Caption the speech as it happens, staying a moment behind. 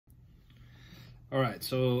All right,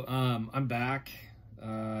 so I'm back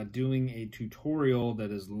doing a tutorial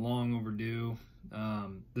that is long overdue.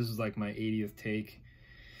 This is like my 80th take,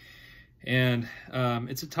 and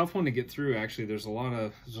it's a tough one to get through. Actually, there's a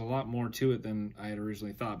lot more to it than I had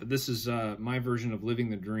originally thought. But this is my version of "Living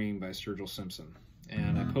the Dream" by Sturgill Simpson,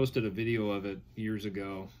 and I posted a video of it years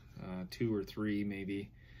ago, 2 or 3 maybe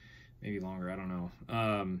longer. I don't know.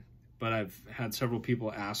 But I've had several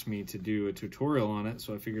people ask me to do a tutorial on it,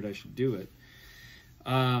 so I figured I should do it.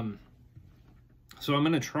 So I'm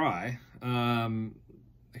going to try. I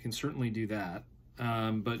can certainly do that.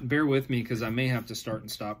 But bear with me because I may have to start and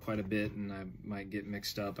stop quite a bit and I might get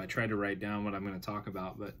mixed up. I tried to write down what I'm going to talk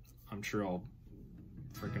about, but I'm sure I'll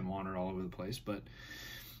freaking wander all over the place. But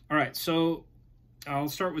all right, so I'll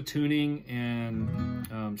start with tuning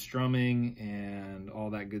and strumming and all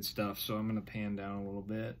that good stuff. So I'm going to pan down a little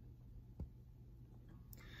bit.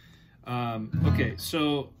 Okay,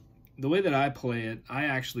 so the way that I play it, I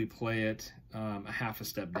actually play it a half a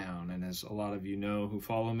step down. And as a lot of you know who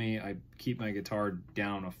follow me, I keep my guitar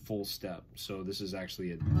down a full step. So this is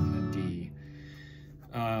actually a D.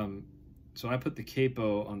 So I put the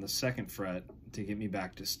capo on the 2nd fret to get me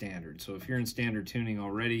back to standard. So if you're in standard tuning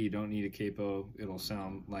already, you don't need a capo. It'll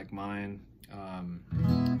sound like mine.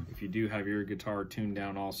 If you do have your guitar tuned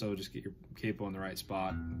down also, just get your capo in the right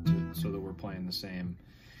spot so that we're playing the same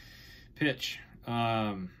pitch.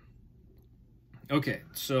 Okay,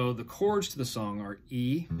 so the chords to the song are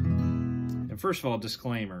E. And first of all,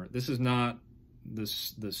 disclaimer, this is not the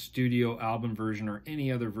studio album version or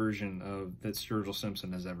any other version that Sturgill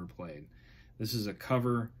Simpson has ever played. This is a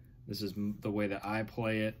cover. This is the way that I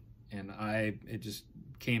play it, and it just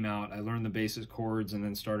came out. I learned the basic chords and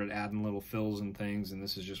then started adding little fills and things, and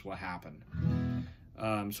this is just what happened.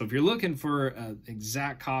 So if you're looking for an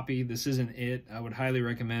exact copy, this isn't it. I would highly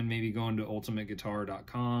recommend maybe going to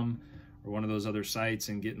ultimateguitar.com or one of those other sites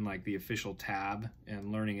and getting like the official tab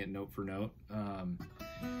and learning it note for note.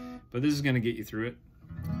 But this is going to get you through it.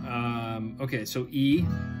 Okay, so E,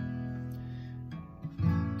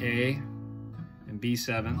 A, and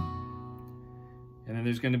B7. And then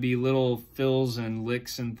there's going to be little fills and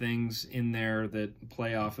licks and things in there that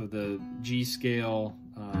play off of the G scale,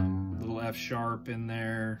 little F sharp in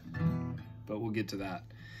there, but we'll get to that.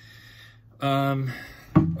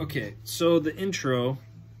 Okay, so the intro,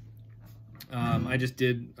 I just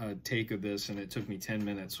did a take of this and it took me 10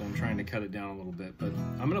 minutes, so I'm trying to cut it down a little bit, but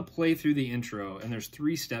I'm going to play through the intro, and there's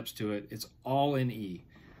 3 steps to it. It's all in E.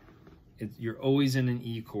 You're always in an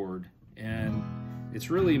E chord, and it's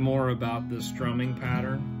really more about the strumming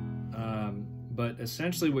pattern, but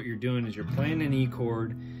essentially what you're doing is you're playing an E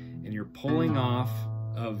chord and you're pulling off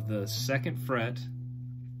of the 2nd fret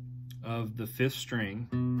of the 5th string.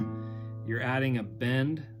 You're adding a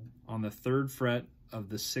bend on the 3rd fret of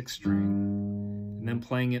the 6th string and then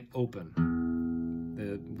playing it open,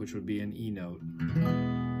 which would be an E note.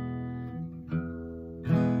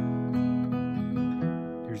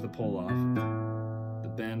 Here's the pull off, the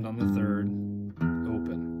bend on the 3rd,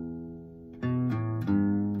 open.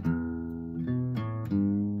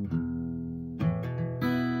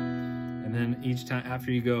 And then each time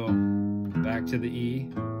after you go back to the E,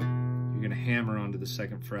 you're going to hammer onto the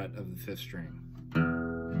 2nd fret of the 5th string.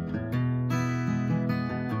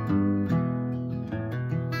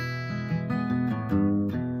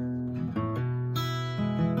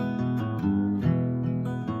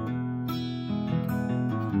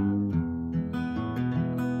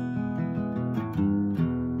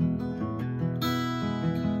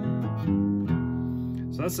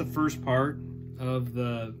 So that's the first part of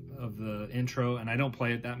the intro, and I don't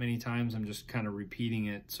play it that many times. I'm just kind of repeating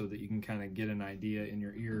it so that you can kind of get an idea in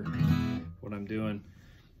your ear what I'm doing.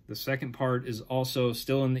 The second part is also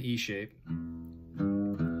still in the E shape,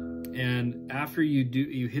 and after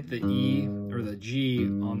you hit the E or the G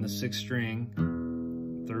on the 6th string,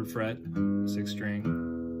 3rd fret, 6th string,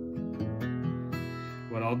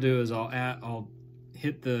 what I'll do is I'll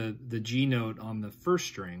hit the G note on the 1st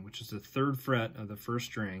string, which is the 3rd fret of the 1st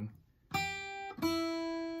string.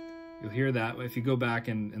 You'll hear that. If you go back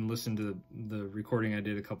and listen to the recording I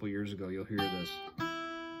did a couple years ago, you'll hear this.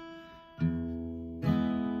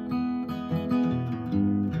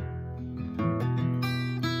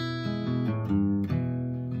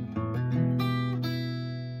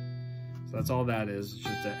 So that's all that is. It's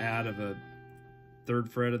just an add of a 3rd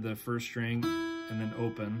fret of the 1st string and then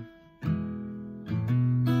open.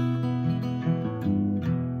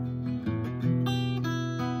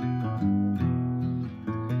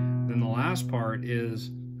 Last part is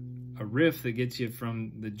a riff that gets you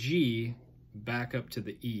from the G back up to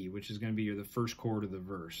the E, which is going to be the first chord of the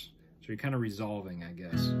verse. So you're kind of resolving, I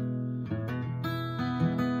guess.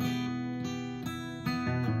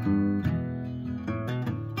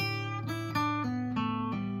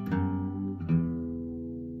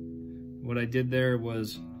 did there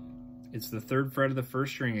was, it's the 3rd fret of the 1st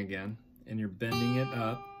string again, and you're bending it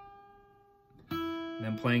up, and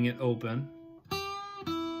then playing it open,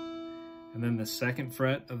 and then the 2nd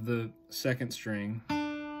fret of the 2nd string,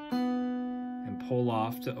 and pull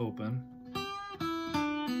off to open,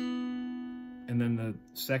 and then the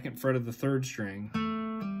 2nd fret of the 3rd string,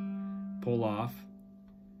 pull off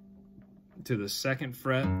to the 2nd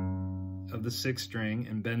fret of the 6th string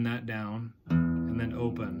and bend that down, and then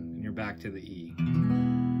open, and you're back to the E.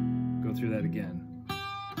 Go through that again.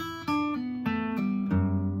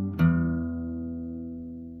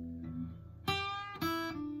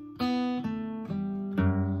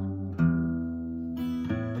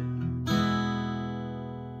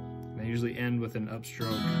 And I usually end with an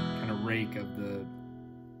upstroke kind of rake of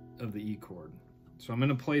the E chord. So I'm going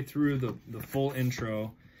to play through the full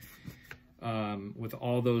intro with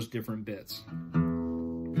all those different bits.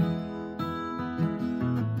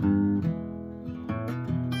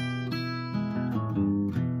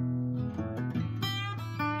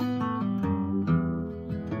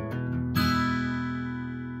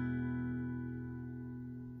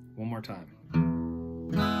 One more time.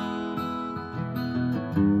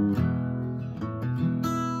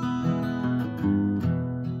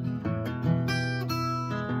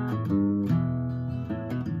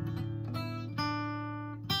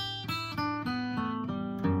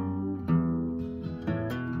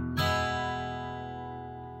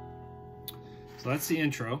 So that's the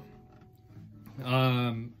intro.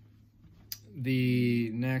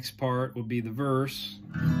 The next part will be the verse.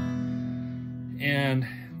 And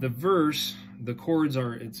the verse, the chords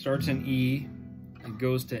are, it starts in E, it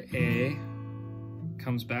goes to A,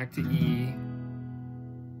 comes back to E,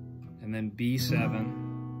 and then B7,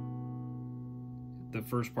 the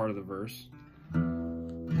first part of the verse.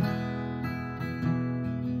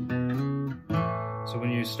 So when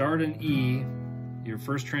you start in E, your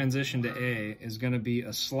first transition to A is going to be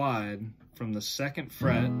a slide from the 2nd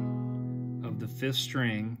fret of the 5th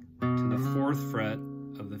string to the 4th fret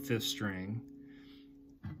of the 5th string,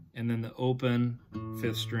 and then the open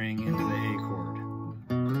 5th string into the A chord.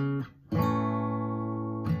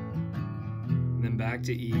 And then back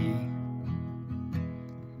to E.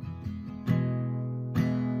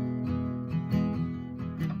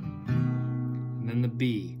 And then the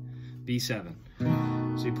B, B7.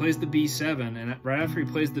 So he plays the B7, and right after he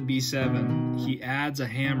plays the B7, he adds a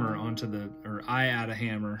hammer onto the, or I add a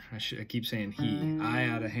hammer, I keep saying he, I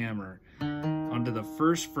add a hammer onto the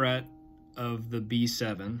 1st fret of the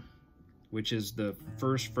B7, which is the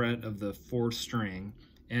 1st fret of the 4th string.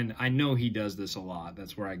 And I know he does this a lot.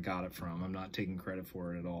 That's where I got it from. I'm not taking credit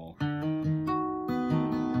for it at all.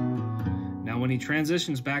 Now when he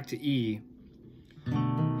transitions back to E,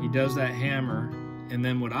 he does that hammer, and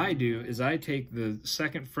then what I do is I take the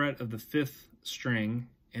 2nd fret of the 5th string,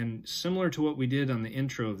 and similar to what we did on the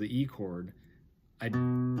intro of the E chord, I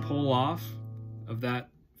pull off of that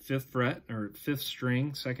 5th fret, or 5th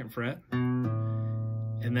string, 2nd fret,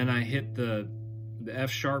 and then I hit the F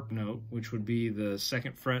sharp note, which would be the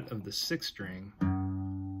 2nd fret of the 6th string,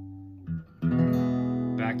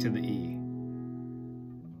 back to the E.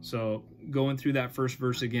 So going through that first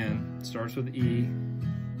verse again, starts with E,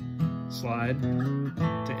 slide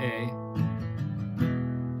to A,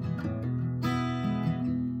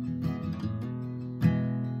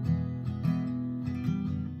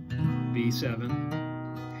 B7,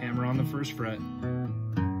 hammer on the 1st fret,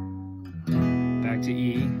 back to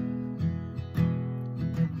E.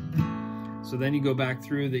 So then you go back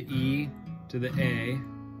through the E to the A,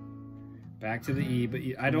 back to the E, but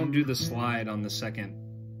I don't do the slide on the second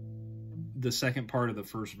part of the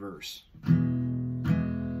first verse.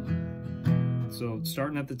 So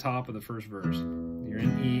starting at the top of the first verse, you're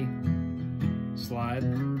in E, slide,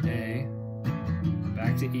 A,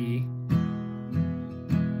 back to E,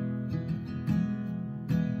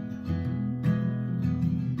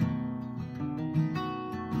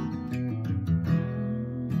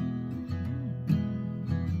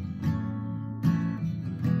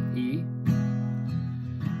 E,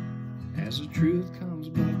 as the truth comes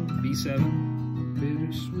blowing, B7,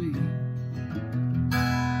 bittersweet.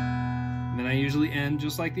 I usually end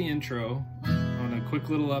just like the intro on a quick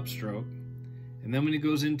little upstroke, and then when it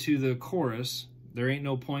goes into the chorus, there ain't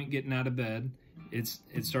no point getting out of bed. It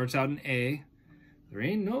starts out in A, there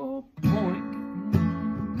ain't no point,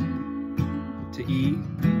 to E,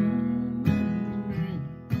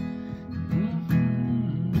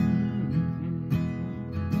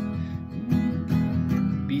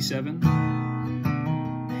 B7,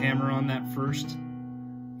 hammer on that 1st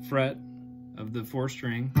fret of the 4th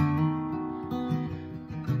string.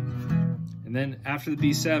 And then after the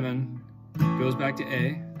B7, goes back to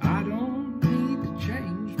A. I don't need to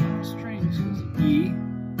change my strings. E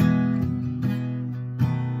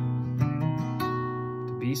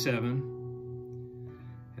to B7.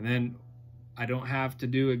 And then I don't have to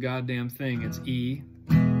do a goddamn thing. It's E,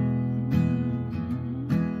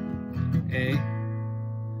 A.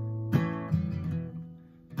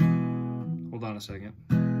 Hold on a second.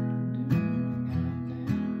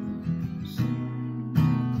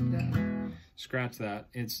 Scratch that.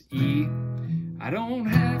 It's E. I don't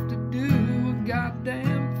have to do a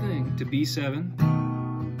goddamn thing to B7.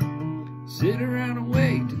 Sit around and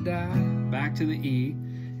wait to die. Back to the E.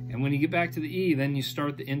 And when you get back to the E, then you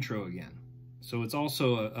start the intro again. So it's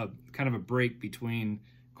also a kind of a break between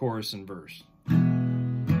chorus and verse.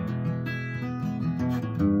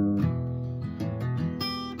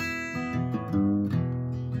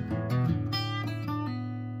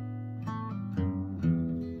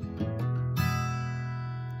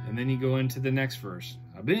 And then you go into the next verse.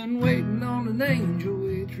 I've been waiting on an angel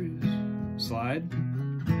waitress. Slide.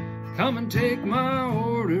 Come and take my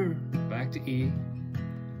order. Back to E.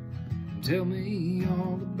 Tell me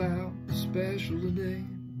all about the special today.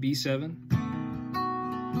 B7.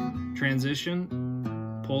 Transition.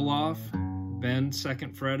 Pull off. Bend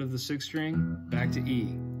 2nd fret of the 6th string. Back to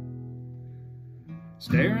E.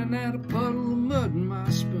 Staring at a puddle of mud in my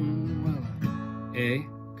spoon. Well, A.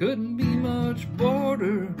 Couldn't be much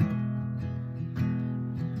border.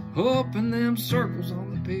 Hoping them circles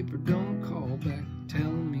on the paper don't call back.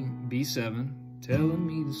 Telling me, B7, telling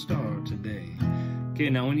me to start today. Okay,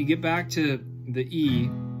 now when you get back to the E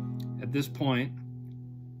at this point,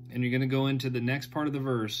 and you're going to go into the next part of the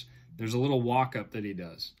verse, there's a little walk up that he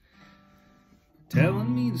does.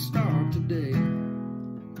 Telling me to start today.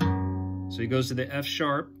 So he goes to the F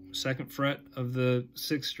sharp, 2nd fret of the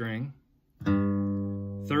 6th string,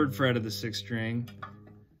 3rd fret of the 6th string,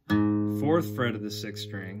 4th fret of the 6th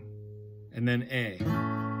string, and then A.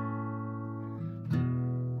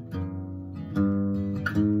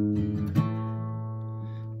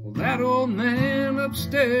 Well, that old man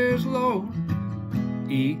upstairs, Lord,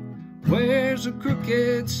 E, wears a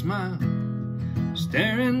crooked smile,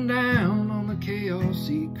 staring down on the chaos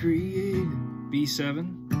he created.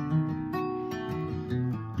 B7.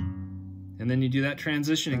 And then you do that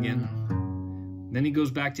transition again. Then he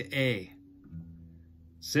goes back to A.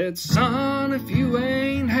 Said, son, if you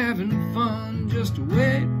ain't having fun, just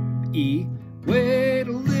wait, E, wait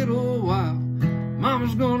a little while.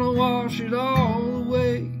 Mama's gonna wash it all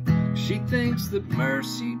away. She thinks that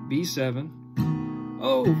mercy, B7,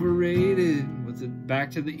 overrated. With it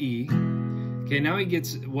back to the E. Okay, now he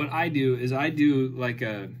gets, what I do is I do like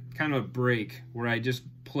a kind of a break where I just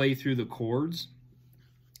play through the chords.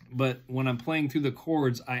 But when I'm playing through the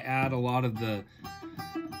chords, I add a lot of the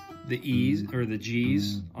E's or the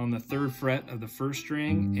G's on the 3rd fret of the 1st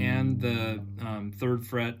string and the 3rd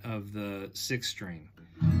fret of the 6th string.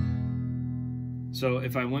 So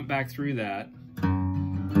if I went back through that,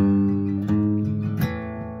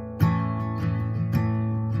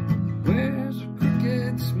 where's a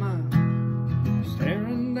crooked smile,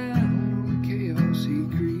 staring down on the chaos he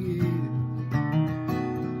created.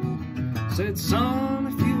 Said, son,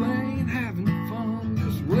 if you ain't having fun,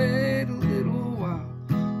 just wait a little while.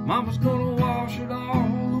 Mama's gonna wash it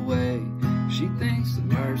all away. She thinks that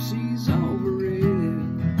mercy's overrated.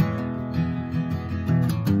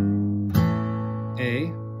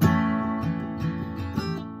 A.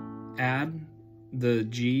 Add the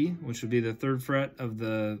G, which would be the 3rd fret of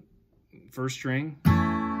the 1st string.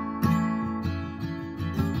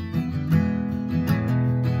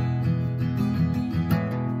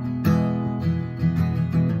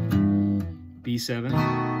 B7.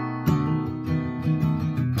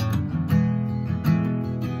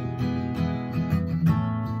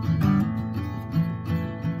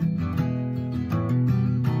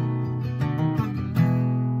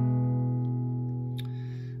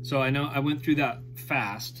 So I know I went through that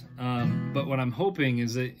fast, but what I'm hoping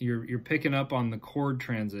is that you're picking up on the chord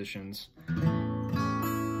transitions.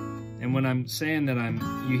 And when I'm saying that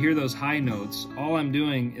you hear those high notes, all I'm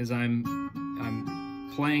doing is I'm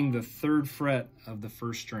playing the 3rd fret of the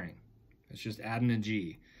 1st string. It's just adding a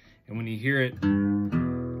G. And when you hear it,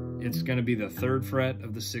 it's going to be the 3rd fret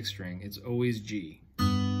of the 6th string. It's always G.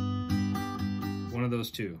 One of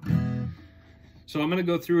those two. So I'm going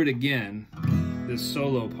to go through it again, this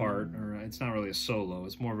solo part, or it's not really a solo,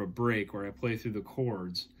 it's more of a break where I play through the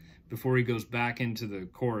chords before he goes back into the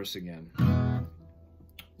chorus again.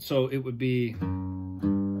 So it would be...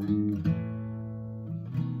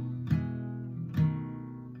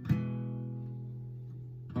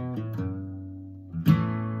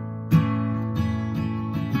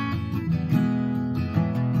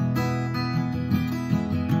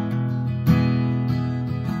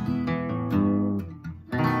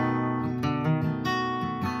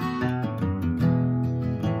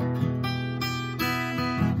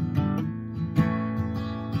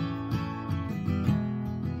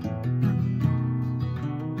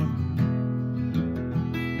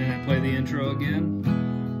 play the intro again.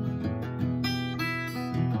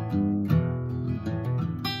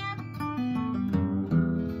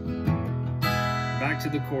 Back to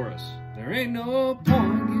the chorus. There ain't no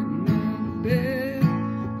point getting out of bed.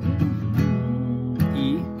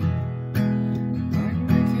 E. Like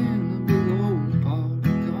making a big old pot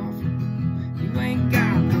of coffee. You ain't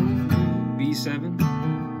got no B7.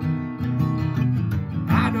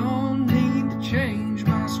 I don't need to change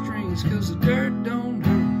my strings, 'cause the dirt don't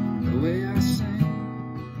hurt the way I sing.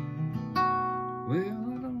 Well,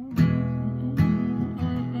 I don't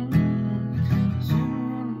soon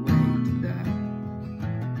run away to die.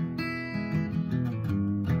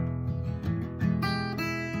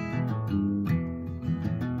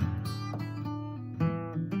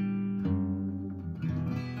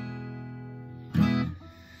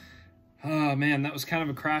 Oh man, that was kind of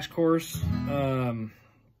a crash course.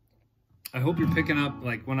 I hope you're picking up,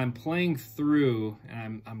 like when I'm playing through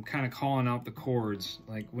and I'm kind of calling out the chords,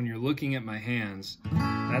 like when you're looking at my hands,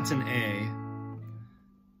 that's an A,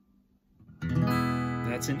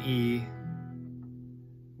 that's an E.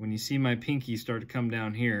 When you see my pinky start to come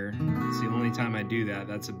down here, it's the only time I do that,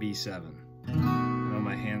 that's a B7. I know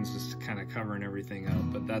my hand's just kind of covering everything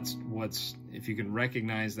up, but that's what's, if you can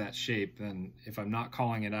recognize that shape, then if I'm not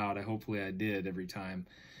calling it out, hopefully I did every time.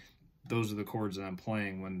 Those are the chords that I'm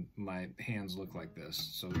playing when my hands look like this.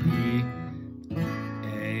 So E,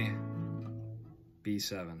 A,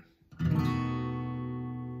 B7.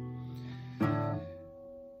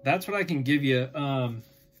 That's what I can give you. I'm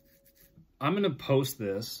going to post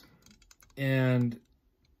this, and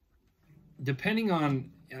depending on,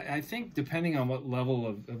 I think depending on what level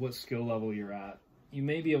of what skill level you're at, you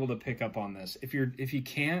may be able to pick up on this. If you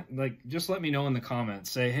can't, like, just let me know in the comments.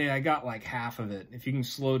 Say, hey, I got like half of it. If you can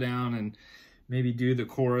slow down and maybe do the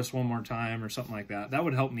chorus one more time or something like that, that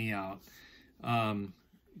would help me out.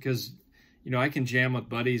 Because, you know, I can jam with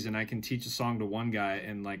buddies and I can teach a song to one guy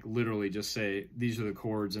and like literally just say, these are the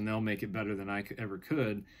chords, and they'll make it better than I ever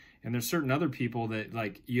could. And there's certain other people that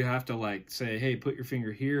like, you have to like say, hey, put your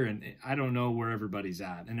finger here. And I don't know where everybody's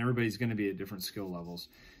at, and everybody's going to be at different skill levels.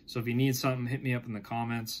 So if you need something, hit me up in the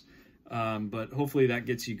comments. But hopefully that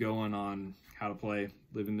gets you going on how to play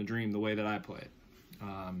Living the Dream the way that I play it.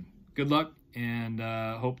 Good luck, and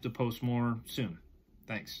hope to post more soon.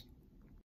 Thanks.